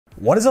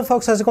What is up,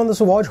 folks? How's it going? This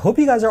is Waj. Hope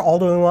you guys are all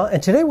doing well.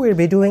 And today we're going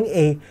to be doing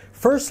a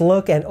first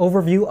look and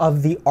overview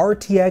of the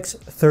RTX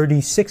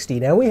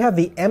 3060. Now we have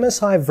the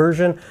MSI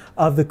version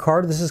of the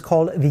card. This is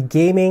called the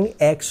Gaming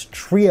X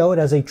Trio. It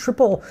has a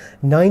triple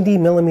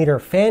 90mm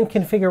fan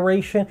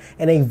configuration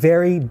and a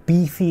very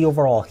beefy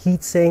overall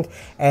heatsink.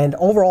 And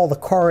overall the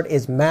card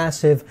is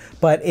massive,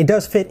 but it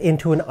does fit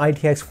into an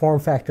ITX form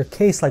factor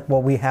case like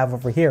what we have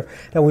over here.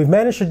 Now we've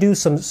managed to do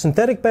some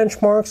synthetic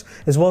benchmarks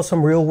as well as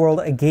some real world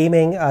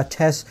gaming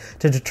tests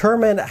to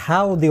determine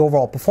how the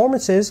overall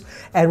performance is,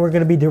 and we're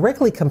going to be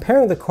directly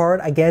comparing the card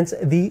against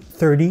the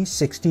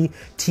 3060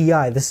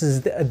 Ti. This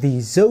is the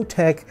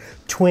Zotac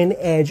Twin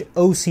Edge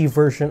OC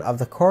version of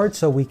the card,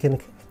 so we can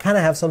kind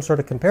of have some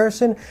sort of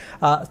comparison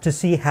to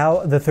see how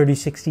the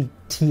 3060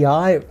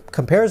 Ti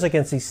compares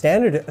against the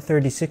standard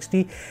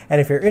 3060. And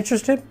if you're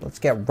interested, let's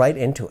get right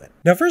into it.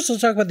 Now first,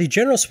 let's talk about the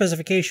general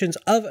specifications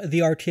of the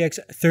RTX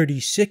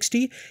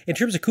 3060. In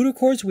terms of CUDA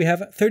cores, we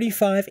have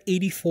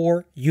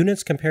 3584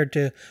 units compared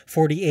to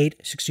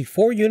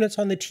 4864 units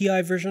on the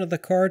Ti version of the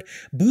card.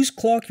 Boost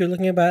clock, you're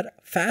looking about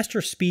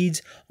faster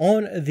speeds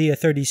on the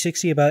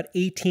 3060, about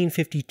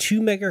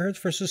 1852 megahertz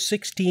versus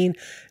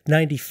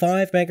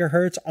 1695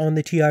 megahertz on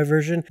the Ti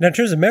version. Now in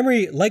terms of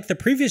memory, like the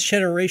previous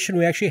generation,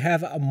 we actually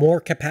have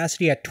more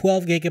capacity at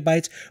 12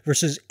 gigabytes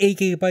versus 8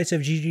 gigabytes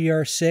of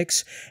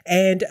GDDR6,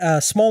 and a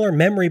smaller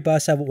memory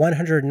bus of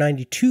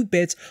 192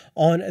 bits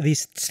on the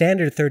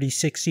standard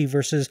 3060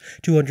 versus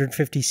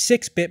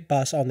 256-bit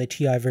bus on the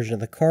Ti version of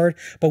the card.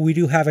 But we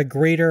do have a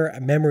greater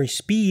memory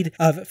speed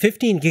of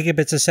 15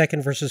 gigabits a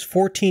second versus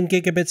 14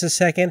 gigabits a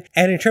second.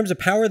 And in terms of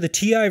power, the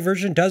Ti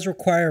version does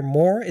require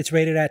more. It's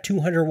rated at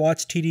 200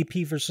 watts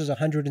TDP versus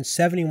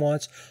 170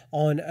 watts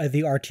on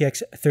the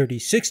RTX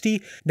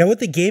 3060. Now with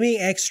the Gaming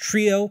X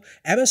Trio,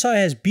 MSI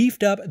has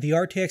beefed up the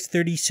RTX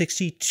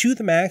 3060 to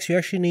the max. You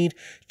actually need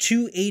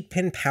two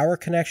 8-pin power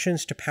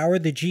connections to power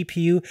the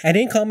GPU, and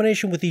in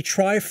combination with the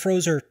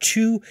Tri-Frozr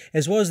 2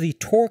 as well as the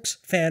Torx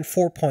Fan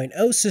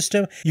 4.0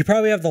 system, you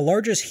probably have the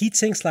largest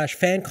heatsink slash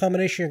fan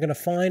combination you're going to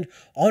find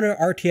on an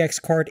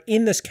RTX card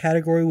in this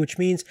category, which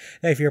means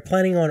that if you're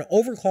planning on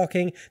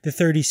overclocking the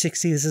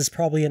 3060, this is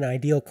probably an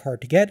ideal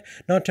card to get,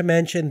 not to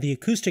mention the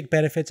acoustic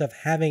benefits of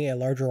having a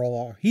larger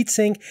overall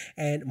heatsink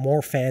and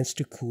more fans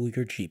to cool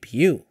your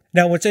GPU.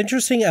 Now, what's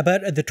interesting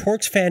about the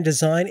Torx fan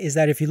design is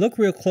that if you look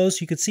real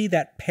close, you can see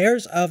that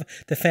pairs of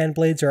the fan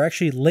blades are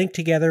actually linked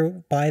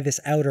together by this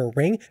outer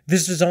ring.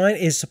 This design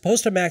is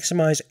supposed to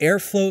maximize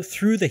airflow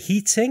through the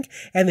heatsink,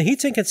 and the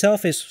heatsink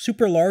itself is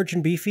super large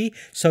and beefy,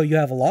 so you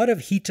have a lot of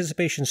heat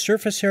dissipation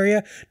surface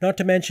area, not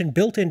to mention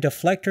built-in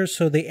deflectors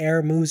so the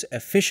air moves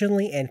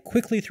efficiently and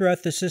quickly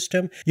throughout the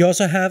system. You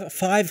also have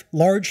 5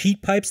 large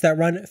heat pipes that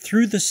run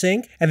through the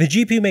sink, and the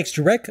GPU makes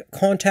direct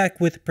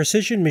contact with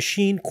precision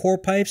machine core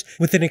pipes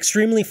with an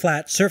extremely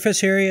flat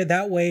surface area.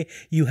 That way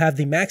you have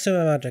the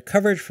maximum amount of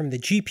coverage from the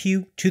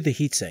GPU to the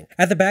heatsink.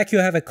 At the back you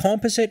have a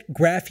composite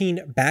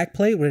graphene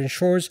backplate which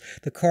ensures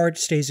the card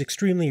stays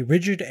extremely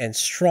rigid and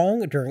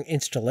strong during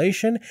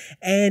installation,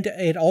 and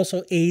it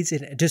also aids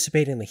in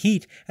dissipating the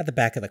heat at the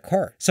back of the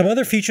card. Some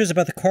other features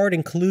about the card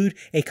include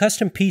a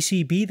custom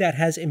PCB that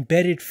has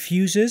embedded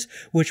fuses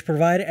which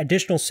provide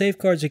additional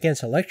safeguards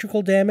against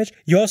electrical damage.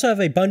 You also have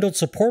a bundled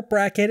support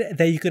bracket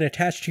that you can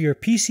attach to your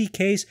PC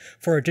case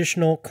for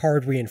additional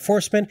card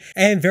reinforcement,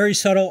 and very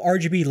subtle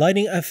RGB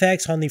lighting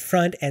effects on the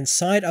front and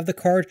side of the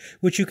card,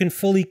 which you can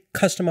fully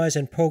customize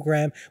and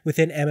program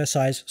within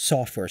MSI's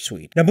software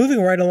suite. Now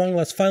moving right along,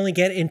 let's finally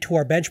get into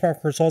our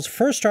benchmark results.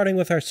 First, starting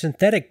with our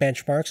synthetic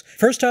benchmarks.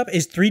 First up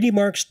is 3D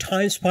Mark's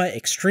Time Spy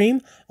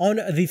Extreme. On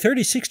the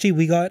 3060,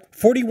 we got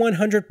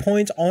 4,100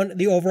 points on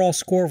the overall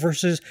score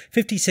versus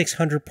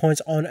 5,600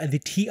 points on the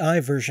Ti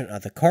version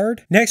of the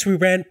card. Next, we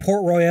ran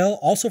Port Royale,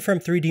 also from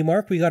 3D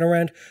Mark. We got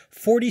around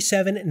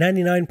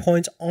 4,799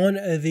 points on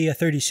the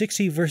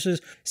 3060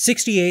 versus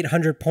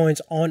 6,800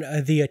 points on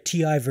the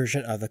Ti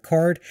version of the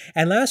card.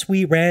 And last,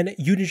 we ran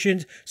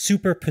Unigen's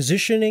Super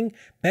Positioning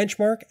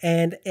benchmark,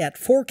 and at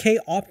 4K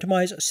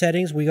optimized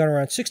settings, we got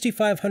around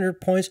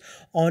 6,500 points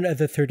on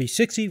the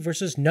 3060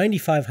 versus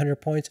 9,500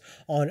 points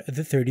on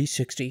the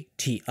 3060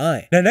 Ti.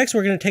 Now next,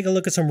 we're going to take a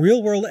look at some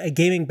real-world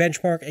gaming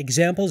benchmark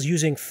examples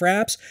using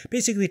Fraps.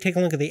 Basically, take a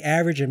look at the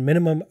average and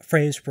minimum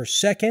frames per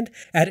second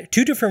at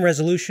 2 different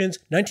resolutions,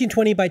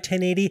 1920 by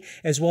 1080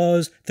 as well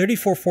as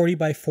 3440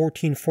 by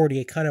 1440,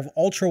 a kind of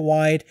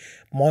ultra-wide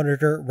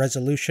monitor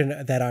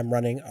resolution that I'm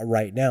running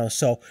right now.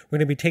 So we're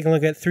going to be taking a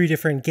look at 3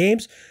 different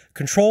games: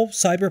 Control,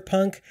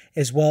 Cyberpunk,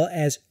 as well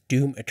as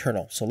Doom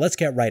Eternal. So let's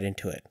get right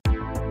into it.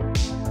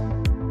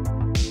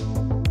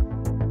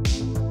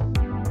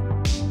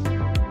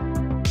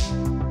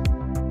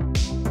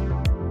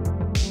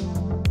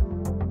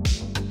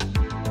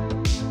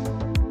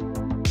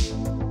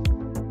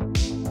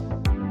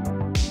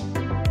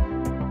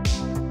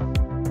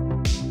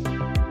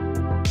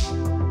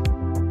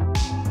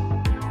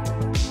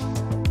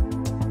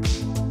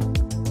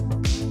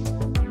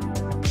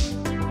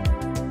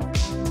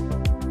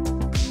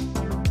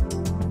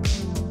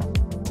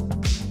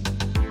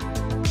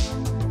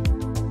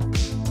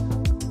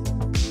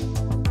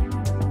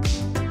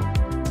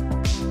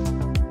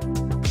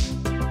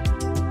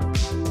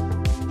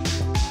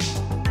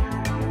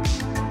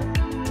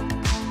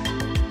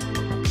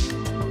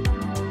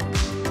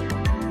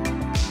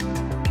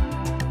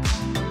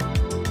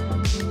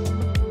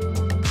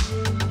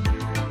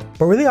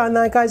 But really on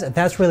that, guys,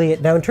 that's really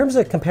it. Now, in terms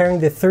of comparing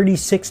the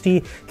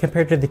 3060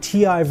 compared to the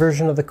Ti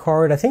version of the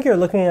card, I think you're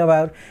looking at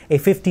about a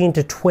 15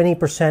 to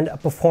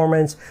 20%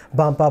 performance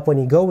bump up when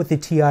you go with the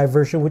Ti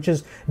version, which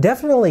is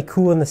definitely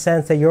cool in the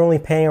sense that you're only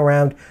paying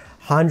around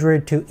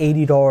 $100 to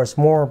 $80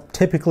 more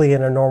typically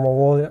in a normal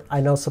world.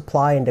 I know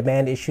supply and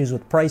demand issues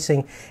with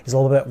pricing is a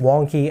little bit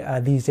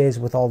wonky these days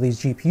with all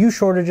these GPU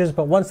shortages,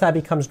 but once that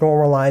becomes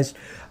normalized,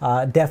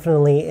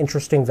 definitely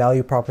interesting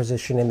value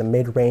proposition in the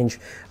mid-range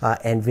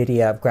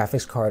NVIDIA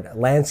graphics card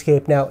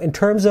landscape. Now, in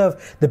terms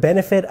of the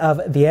benefit of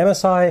the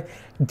MSI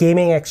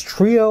Gaming X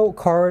Trio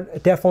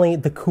card, definitely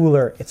the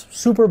cooler. It's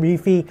super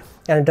beefy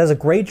and it does a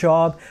great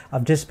job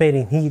of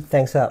dissipating heat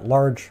thanks to that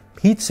large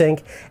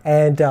heatsink,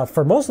 and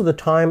for most of the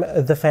time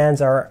the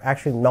fans are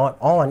actually not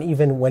on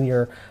even when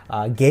you're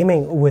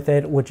gaming with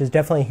it, which is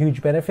definitely a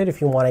huge benefit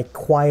if you want a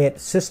quiet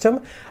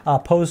system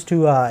opposed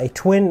to a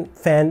twin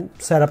fan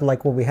setup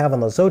like what we have on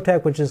the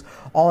Zotac, which is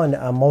on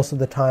most of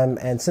the time.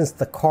 And since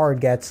the card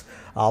gets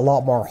a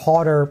lot more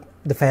hotter,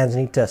 the fans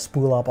need to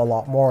spool up a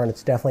lot more, and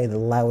it's definitely the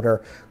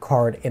louder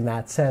card in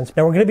that sense.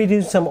 Now, we're going to be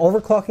doing some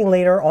overclocking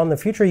later on in the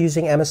future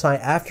using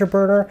MSI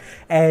Afterburner,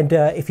 and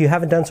if you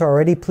haven't done so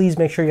already, please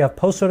make sure you have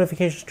post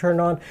notifications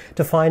turned on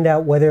to find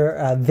out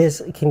whether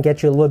this can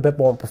get you a little bit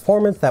more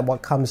performance than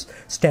what comes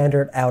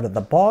standard out of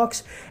the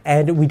box.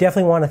 And we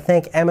definitely want to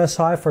thank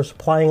MSI for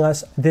supplying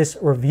us this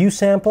review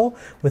sample.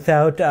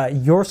 Without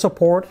your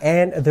support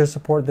and their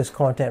support, this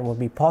content would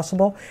be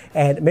possible.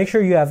 And make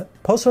sure you have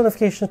post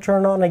notifications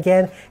turned on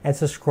again, and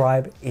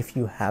subscribe if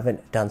you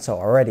haven't done so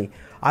already.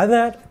 Other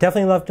than that,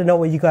 definitely love to know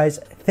what you guys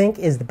think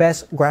is the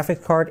best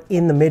graphics card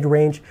in the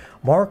mid-range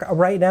mark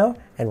right now,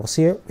 and we'll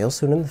see you real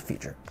soon in the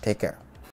future. Take care.